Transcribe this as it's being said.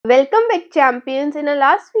Welcome back, champions. In our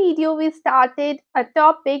last video, we started a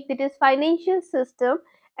topic that is financial system,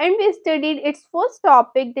 and we studied its first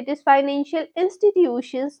topic, that is financial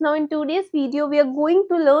institutions. Now in today's video, we are going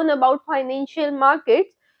to learn about financial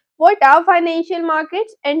markets. What are financial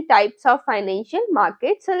markets and types of financial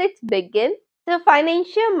markets? So let's begin. The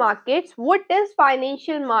financial markets. What is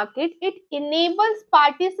financial market? It enables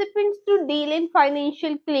participants to deal in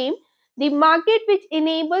financial claim. The market which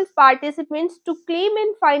enables participants to claim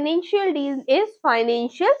in financial deals is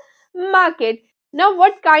financial market. Now,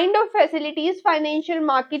 what kind of facilities financial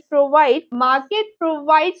market provide? Market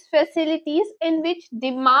provides facilities in which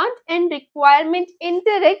demand and requirement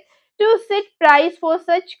interact to set price for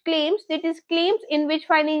such claims. That is, claims in which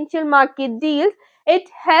financial market deals. It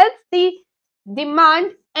helps the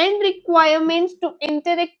demand and requirements to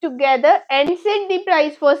interact together and set the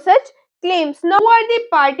price for such claims. Now, who are the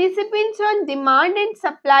participants on demand and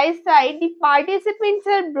supply side? The participants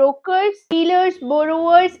are brokers, dealers,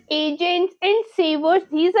 borrowers, agents, and savers.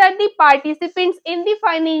 These are the participants in the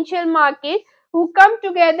financial market who come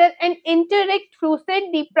together and interact to set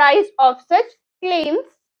the price of such claims.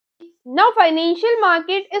 Now, financial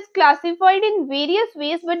market is classified in various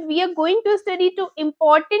ways, but we are going to study two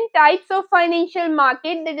important types of financial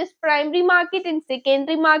market, that is primary market and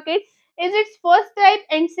secondary market. Is its first type,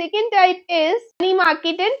 and second type is money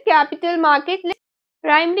market and capital market.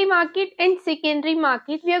 Primary market and secondary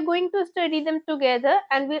market, we are going to study them together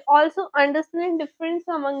and we'll also understand difference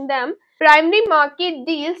among them. Primary market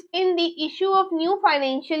deals in the issue of new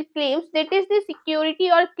financial claims, that is the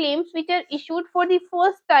security or claims which are issued for the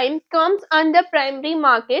first time comes under primary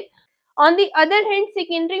market. On the other hand,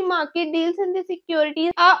 secondary market deals in the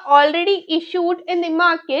securities are already issued in the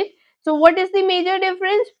market. So what is the major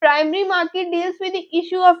difference? Primary market deals with the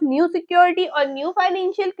issue of new security or new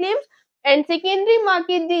financial claims, and secondary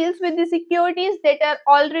market deals with the securities that are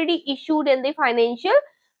already issued in the financial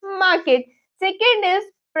market. Second is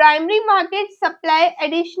primary market supply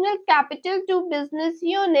additional capital to business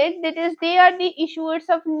unit, that is they are the issuers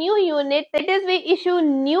of new unit, that is we issue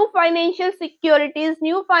new financial securities,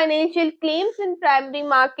 new financial claims in primary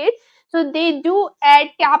market. So they do add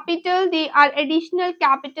capital, they are additional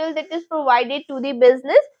capital that is provided to the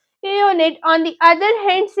business unit. On the other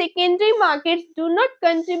hand, secondary markets do not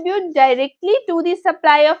contribute directly to the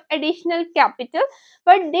supply of additional capital,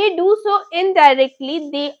 but they do so indirectly.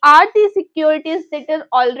 They are the securities that are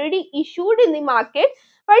already issued in the market,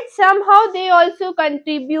 but somehow they also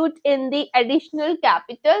contribute in the additional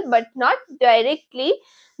capital, but not directly.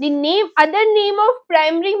 The other name of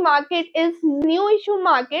primary market is new issue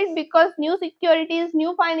market, because new securities,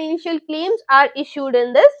 new financial claims are issued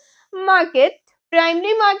in this market.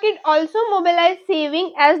 Primary market also mobilize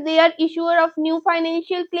saving as they are issuer of new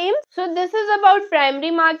financial claims. So this is about primary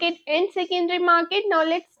market and secondary market. Now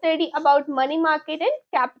let's study about money market and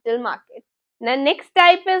capital market. Now next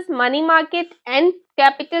type is money market and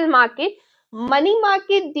capital market. Money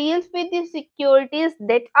market deals with the securities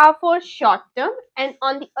that are for short term, and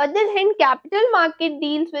on the other hand, capital market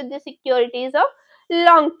deals with the securities of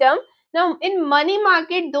long term. Now in money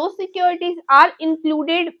market, those securities are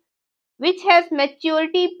included which has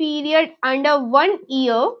maturity period under 1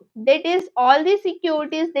 year. That is, all the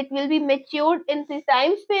securities that will be matured in the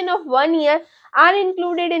time span of 1 year are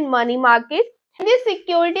included in money market. And the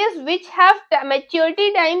securities which have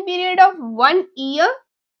maturity time period of 1 year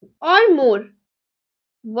or more,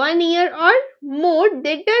 1 year or more,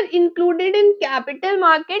 that are included in capital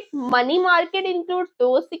market. Money market includes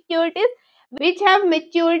those securities which have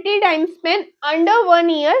maturity time span under 1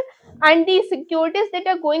 year, and the securities that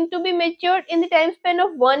are going to be matured in the time span of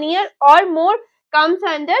 1 year or more comes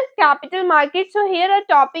under capital market. So here our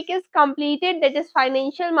topic is completed, that is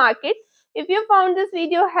financial market. If you found this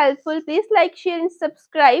video helpful, please like, share and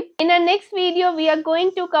subscribe. In our next video, we are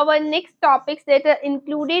going to cover next topics that are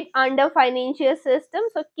included under financial system.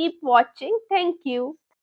 So keep watching. Thank you.